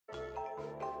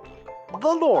the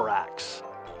Lorax.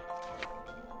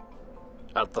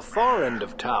 At the far end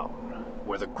of town,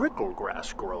 where the grickle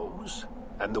grass grows,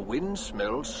 and the wind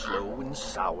smells slow and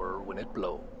sour when it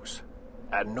blows,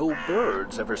 and no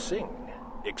birds ever sing,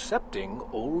 excepting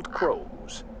old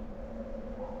crows,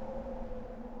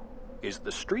 is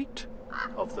the street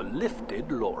of the lifted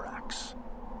Lorax.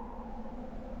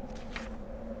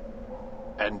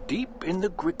 And deep in the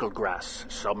grickle grass,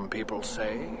 some people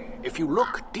say, if you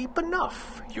look deep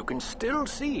enough, you can still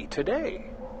see today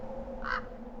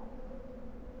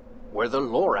where the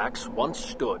Lorax once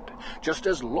stood, just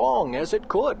as long as it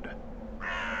could,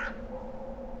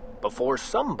 before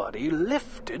somebody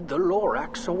lifted the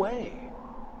Lorax away.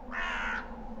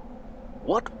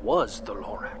 What was the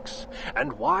Lorax,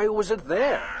 and why was it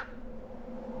there?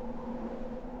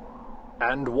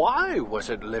 And why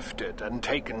was it lifted and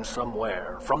taken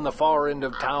somewhere from the far end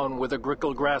of town where the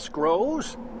grickle grass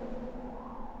grows?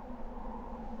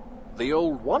 The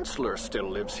old Onceler still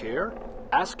lives here.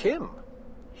 Ask him.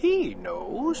 He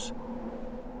knows.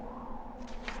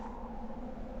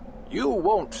 You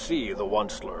won't see the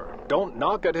Onceler. Don't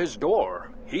knock at his door.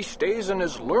 He stays in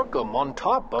his lurkum on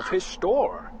top of his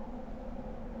store.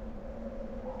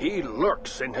 He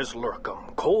lurks in his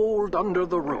lurkum, cold under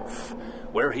the roof,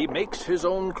 where he makes his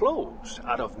own clothes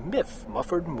out of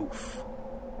muffered moof.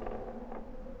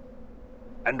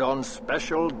 And on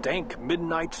special dank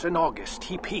midnights in August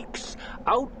he peeks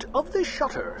out of the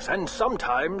shutters, and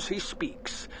sometimes he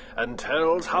speaks and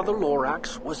tells how the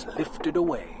Lorax was lifted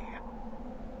away.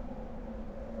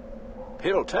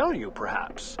 He'll tell you,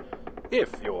 perhaps,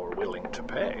 if you're willing to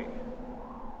pay.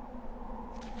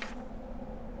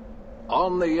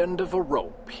 On the end of a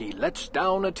rope, he lets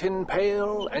down a tin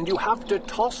pail, and you have to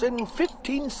toss in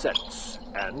 15 cents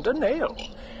and a nail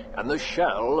and the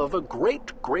shell of a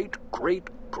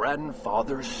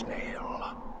great-great-great-grandfather's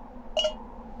snail.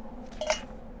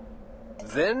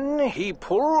 Then he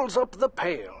pulls up the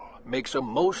pail, makes a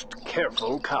most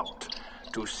careful count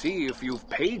to see if you've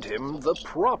paid him the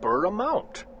proper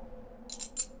amount.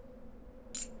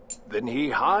 Then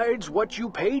he hides what you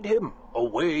paid him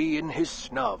away in his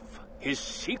snub, his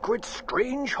secret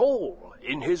strange hole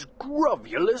in his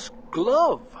grovulous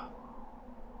glove.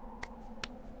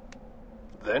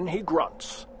 Then he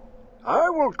grunts,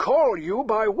 I will call you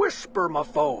by whisper, my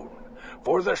phone,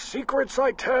 for the secrets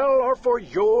I tell are for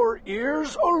your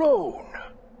ears alone.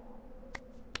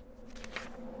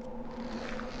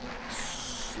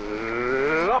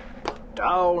 Slop!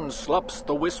 Down slops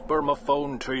the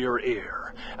whisper-ma-phone to your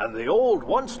ear, and the old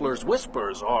Onceler's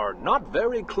whispers are not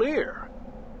very clear,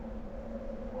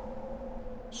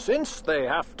 since they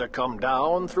have to come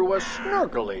down through a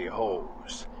snurgly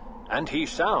hose, and he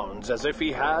sounds as if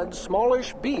he had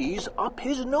smallish bees up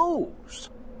his nose.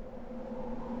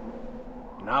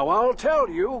 Now I'll tell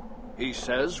you, he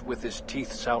says with his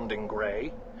teeth sounding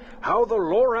gray, how the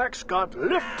Lorax got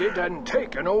lifted and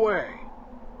taken away.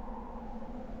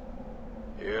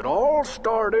 It all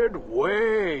started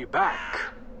way back,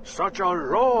 such a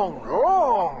long,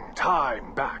 long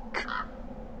time back.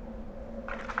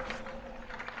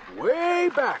 Way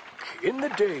back in the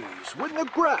days when the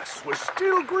grass was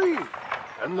still green,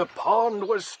 and the pond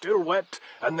was still wet,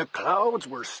 and the clouds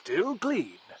were still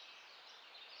clean,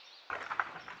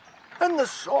 and the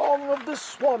song of the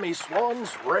swami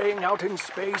swans rang out in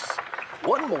space,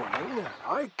 one morning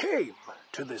I came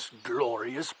to this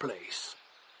glorious place.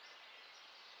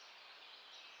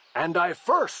 And I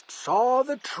first saw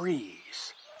the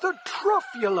trees, the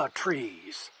truffula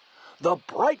trees, the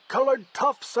bright-colored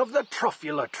tufts of the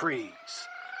truffula trees,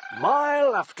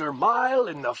 mile after mile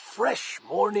in the fresh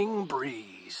morning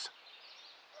breeze.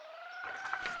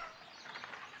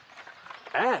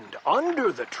 And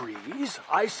under the trees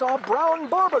I saw brown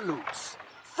barbaloots,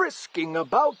 frisking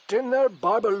about in their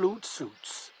barbaloot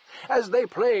suits, as they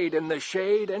played in the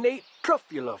shade and ate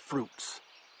truffula fruits.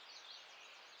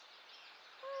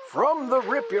 From the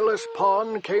ripulous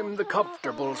pond came the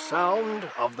comfortable sound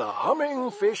of the humming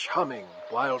fish humming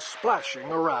while splashing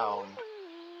around.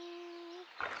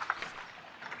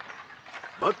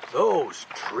 But those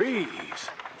trees,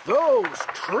 those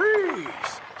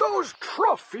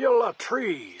truffula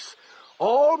trees,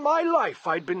 all my life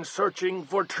I'd been searching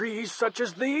for trees such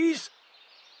as these.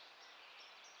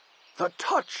 The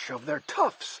touch of their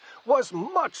tufts was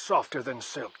much softer than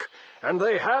silk, and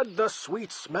they had the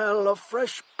sweet smell of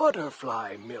fresh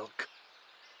butterfly milk.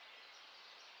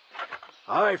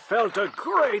 I felt a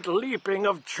great leaping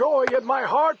of joy in my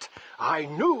heart. I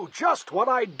knew just what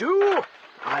I'd do.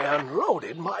 I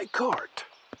unloaded my cart.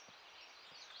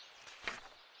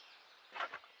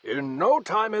 In no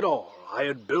time at all, I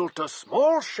had built a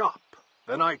small shop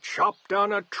Then I chopped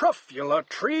down a truffula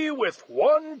tree with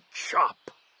one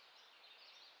chop.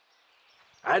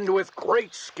 And with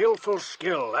great skillful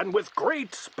skill, and with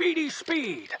great speedy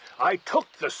speed, I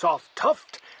took the soft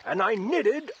tuft, and I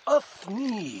knitted a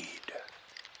thneed.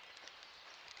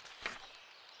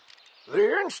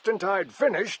 The instant I'd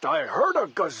finished, I heard a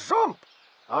gazump.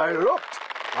 I looked.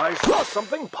 I saw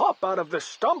something pop out of the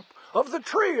stump of the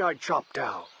tree I chopped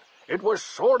down. It was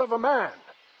sort of a man.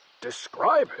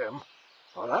 Describe him?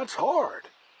 Well, that's hard.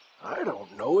 I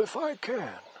don't know if I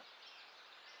can.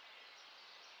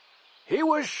 He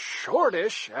was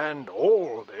shortish and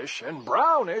oldish and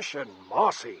brownish and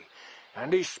mossy,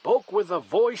 and he spoke with a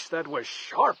voice that was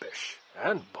sharpish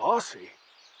and bossy.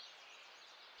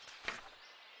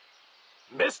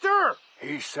 "Mister,"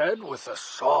 he said with a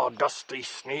sawdusty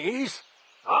sneeze,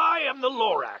 "I am the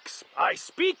Lorax. I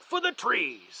speak for the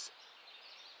trees."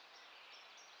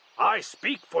 "I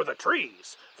speak for the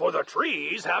trees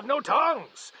have no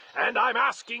tongues, and I'm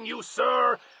asking you,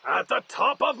 sir, at the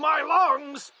top of my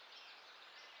lungs."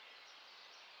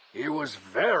 He was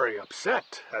very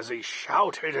upset as he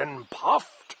shouted and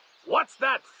puffed, "What's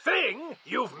that thing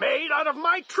you've made out of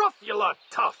my truffula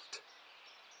tuft?"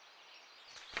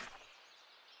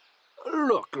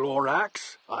 "Look,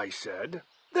 Lorax," I said,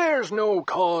 "there's no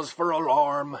cause for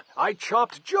alarm. I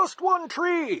chopped just one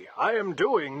tree. I am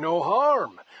doing no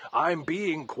harm. I'm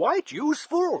being quite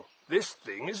useful. This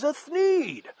thing is a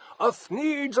thneed. A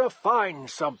thneed's a fine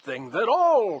something that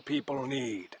all people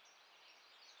need.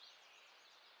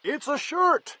 It's a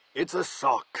shirt, it's a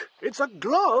sock, it's a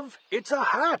glove, it's a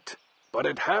hat. But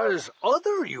it has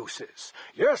other uses.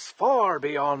 Yes, far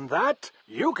beyond that.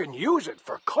 You can use it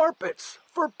for carpets,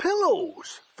 for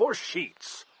pillows, for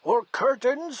sheets, or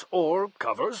curtains, or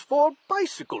covers for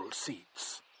bicycle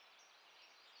seats."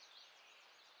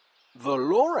 The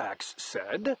Lorax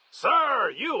said, "Sir,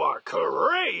 you are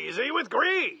crazy with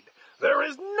greed. There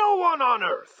is no one on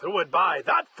earth who would buy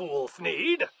that fool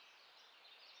thneed."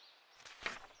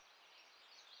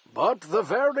 But the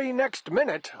very next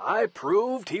minute I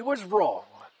proved he was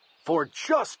wrong, for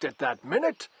just at that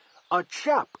minute a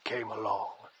chap came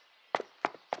along.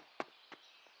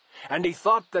 And he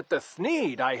thought that the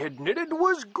thneed I had knitted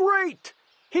was great.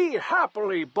 He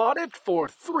happily bought it for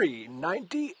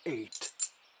 $3.98.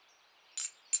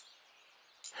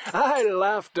 I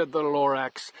laughed at the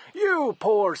Lorax. "You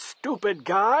poor stupid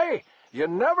guy! You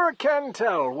never can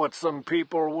tell what some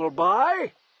people will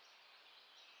buy."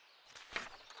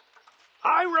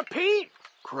 "I repeat,"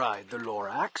 cried the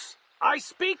Lorax, "I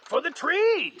speak for the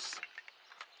trees."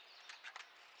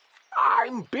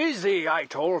 "I'm busy," I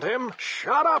told him.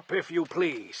 "Shut up, if you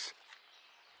please."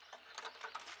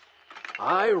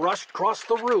 I rushed across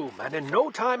the room and in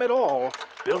no time at all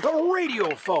built a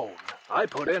radio phone. I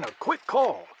put in a quick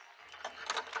call.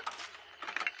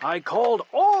 I called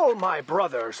all my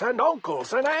brothers and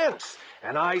uncles and aunts,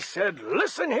 and I said,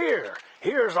 "Listen here.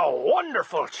 Here's a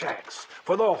wonderful chance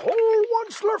for the whole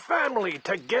Onceler family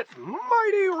to get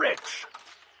mighty rich.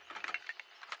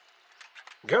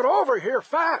 Get over here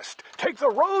fast. Take the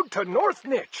road to North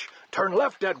Nitch. Turn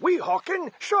left at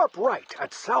Weehawken, sharp right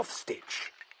at South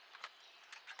Stitch."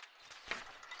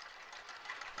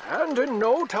 And in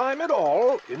no time at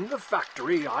all, in the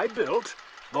factory I built,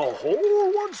 the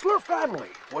whole Onceler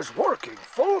family was working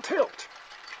full tilt.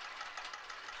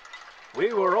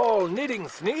 We were all knitting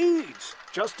thneeds,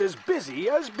 just as busy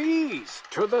as bees,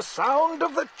 to the sound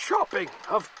of the chopping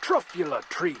of truffula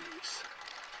trees.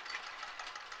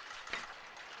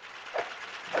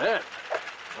 Then,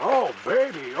 oh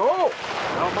baby, oh,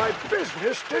 how my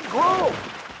business did grow.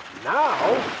 Now,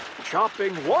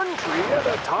 chopping one tree at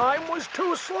a time was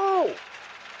too slow.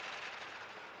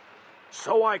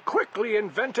 So I quickly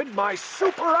invented my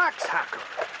super axe hacker,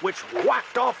 which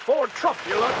whacked off 4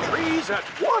 truffula trees at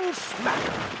one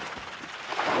smacker.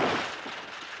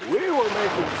 We were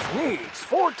making thneeds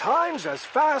 4 times as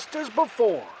fast as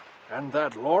before, and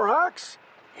that Lorax,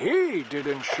 he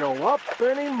didn't show up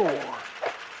anymore.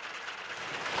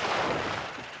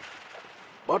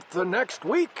 But the next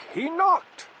week he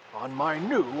knocked on my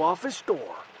new office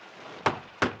door.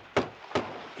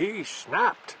 He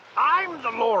snapped, "I'm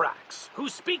the Lorax, who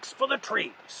speaks for the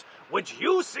trees, which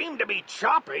you seem to be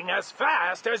chopping as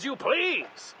fast as you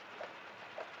please.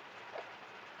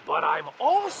 But I'm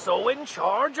also in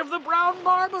charge of the brown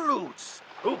barbaloots,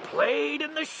 who played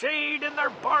in the shade in their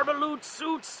barbaloot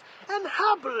suits and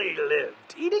happily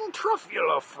lived eating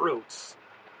truffula fruits.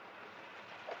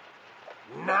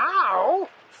 Now,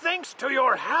 thanks to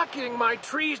your hacking my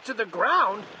trees to the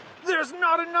ground, there's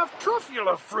not enough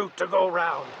truffula fruit to go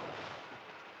round.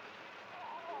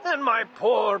 And my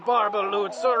poor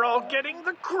Barbaloots are all getting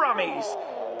the crummies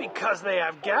because they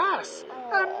have gas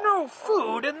and no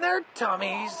food in their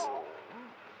tummies.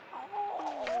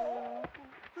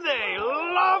 They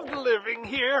loved living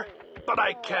here, but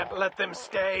I can't let them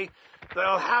stay.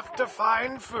 They'll have to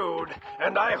find food,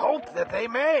 and I hope that they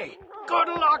may. Good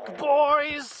luck,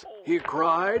 boys! He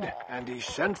cried, and he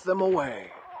sent them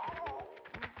away.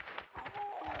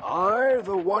 I,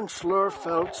 the Onceler,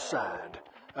 felt sad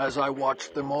as I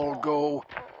watched them all go.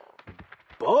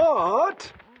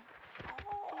 But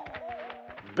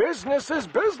business is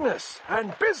business,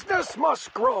 and business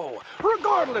must grow,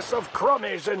 regardless of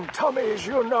crummies and tummies,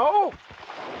 you know.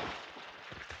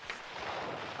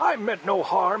 I meant no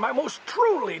harm, I most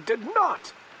truly did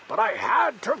not. But I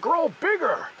had to grow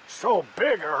bigger, so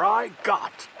bigger I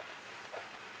got.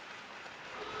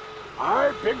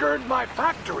 I biggered my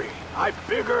factory, I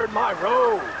biggered my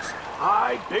roads,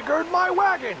 I biggered my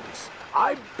wagons,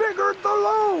 I biggered the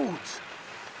loads.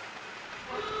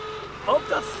 Of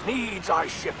the Thneeds I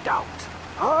shipped out,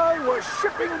 I was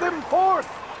shipping them forth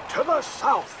to the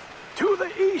south, to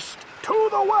the east, to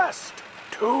the west,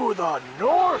 to the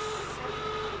north.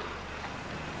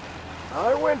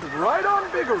 I went right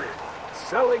on biggering,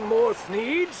 selling more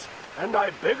Thneeds, and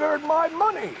I biggered my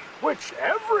money, which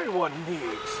everyone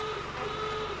needs.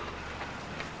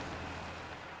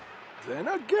 Then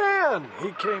again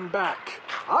he came back.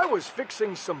 I was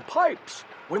fixing some pipes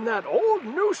when that old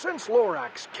nuisance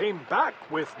Lorax came back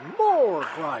with more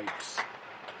gripes.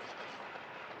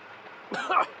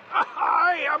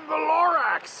 I am the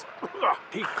Lorax!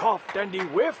 He coughed and he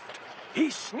whiffed. He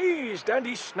sneezed and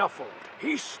he snuffled.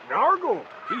 He snargled.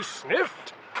 He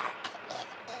sniffed.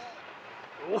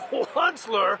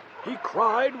 Onceler, he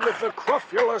cried with a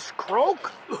cruffulous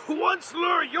croak.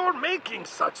 Onceler, you're making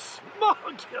such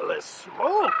smugulous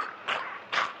smoke.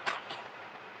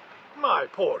 My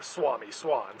poor Swami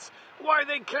Swans. Why,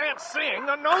 they can't sing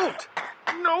a note.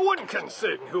 No one can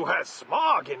sing who has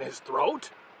smog in his throat.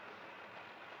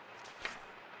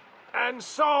 And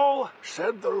so,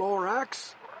 said the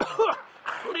Lorax,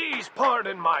 please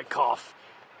pardon my cough.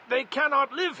 They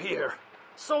cannot live here,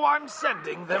 so I'm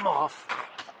sending them off.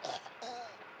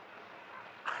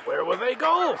 Where will they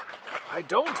go? I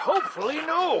don't hopefully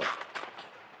know.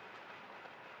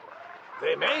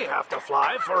 They may have to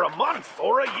fly for a month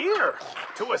or a year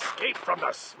to escape from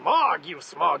the smog you've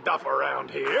smogged up around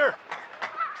here.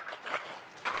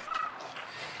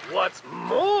 What's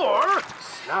more,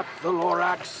 snapped the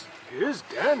Lorax, his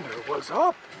dander was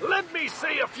up. Let me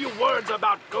say a few words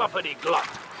about Gluppity-Glup.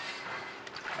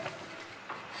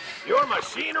 Your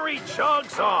machinery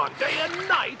chugs on day and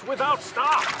night without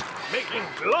stop, making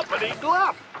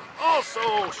Gluppity-Glup, also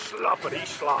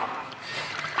Schluppity-Schlop.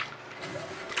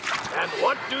 And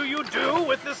what do you do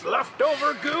with this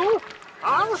leftover goo?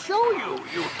 I'll show you,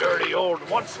 you dirty old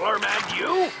Onceler man,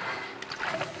 you.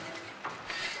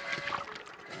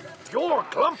 You're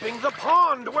clumping the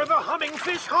pond where the humming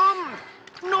fish hummed.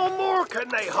 No more can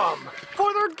they hum,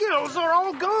 for their gills are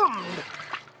all gummed.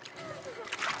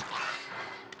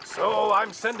 So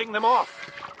I'm sending them off.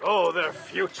 Oh, their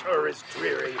future is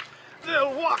dreary.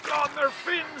 They'll walk on their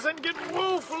fins and get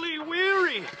woefully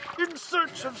weary in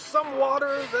search of some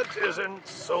water that isn't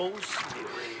so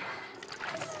smeary.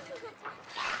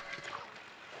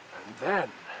 And then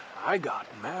I got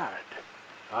mad.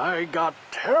 I got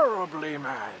terribly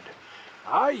mad.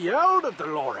 I yelled at the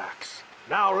Lorax.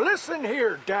 Now listen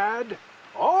here, Dad.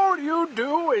 All you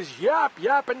do is yap,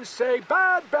 yap, and say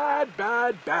bad, bad,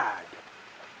 bad, bad.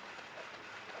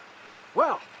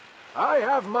 Well, I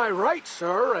have my right,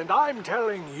 sir, and I'm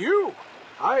telling you,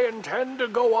 I intend to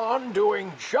go on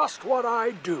doing just what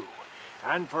I do.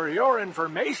 And for your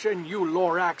information, you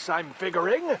Lorax, I'm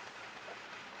figuring,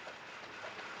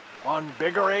 on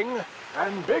biggering,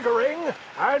 and biggering,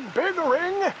 and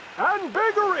biggering, and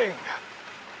biggering.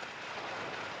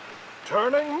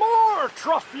 Turning more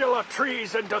truffula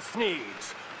trees into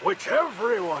Thneeds, which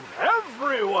everyone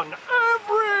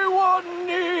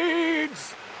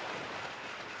needs.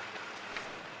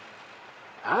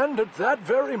 And at that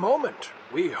very moment,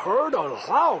 we heard a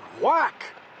loud whack.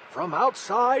 From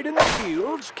outside in the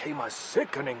fields came a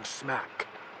sickening smack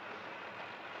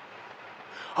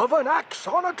of an axe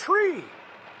on a tree.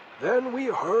 Then we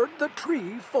heard the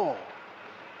tree fall,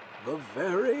 the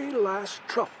very last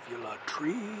truffula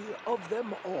tree of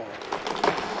them all.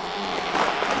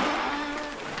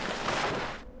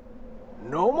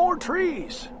 No more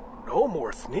trees, no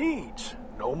more Thneeds,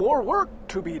 no more work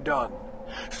to be done.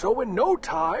 So in no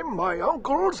time, my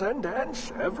uncles and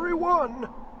aunts, every one,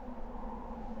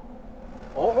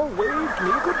 all waved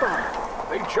me goodbye.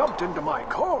 They jumped into my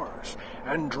cars,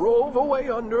 and drove away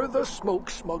under the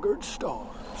smoke-smuggered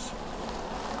stars.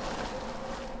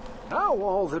 Now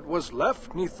all that was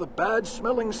left neath the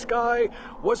bad-smelling sky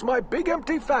was my big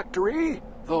empty factory,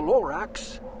 the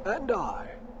Lorax, and I.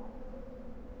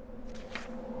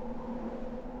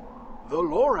 The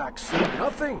Lorax said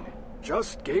nothing,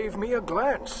 just gave me a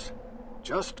glance.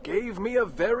 Just gave me a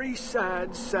very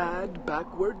sad, sad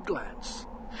backward glance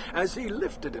as he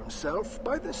lifted himself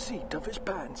by the seat of his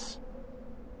pants.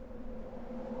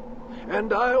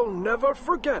 And I'll never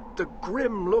forget the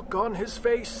grim look on his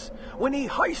face when he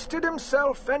hoisted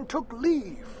himself and took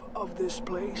leave of this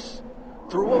place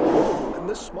through a hole in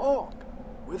the smog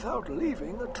without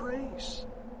leaving a trace.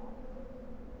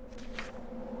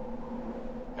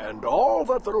 And all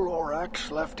that the Lorax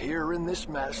left here in this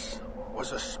mess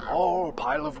was a small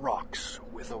pile of rocks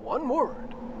with the one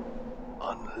word,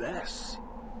 unless.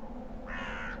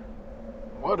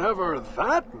 Whatever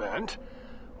that meant,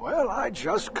 well, I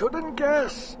just couldn't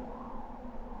guess.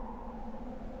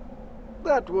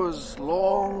 That was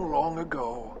long, long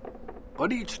ago.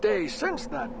 But each day since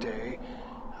that day,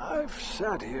 I've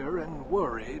sat here and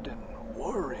worried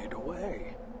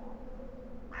away.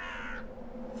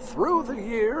 Through the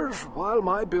years, while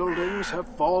my buildings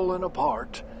have fallen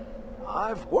apart,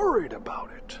 I've worried about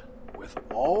it with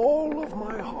all of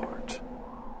my heart.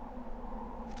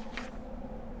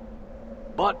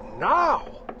 But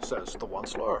now, says the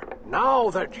Onceler, now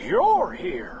that you're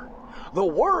here, the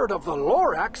word of the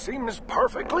Lorax seems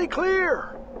perfectly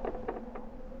clear.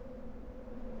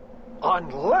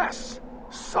 Unless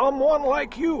someone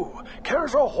like you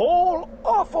cares a whole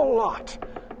awful lot,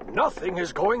 nothing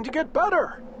is going to get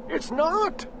better. It's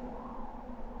not.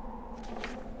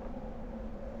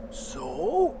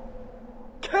 So,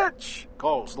 catch,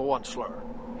 calls the Onceler.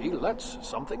 He lets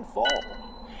something fall.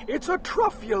 It's a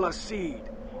truffula seed.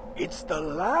 It's the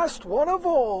last one of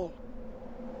all.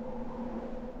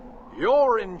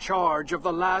 You're in charge of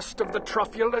the last of the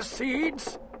truffula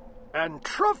seeds. And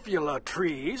truffula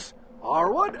trees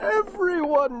are what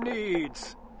everyone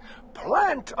needs.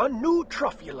 Plant a new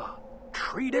truffula.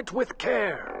 Treat it with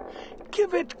care.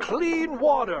 Give it clean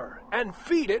water and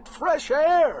feed it fresh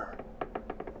air.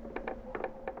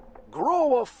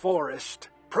 Grow a forest.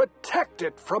 Protect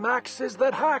it from axes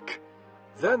that hack.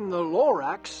 Then the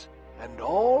Lorax and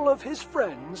all of his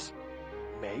friends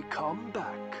may come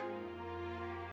back.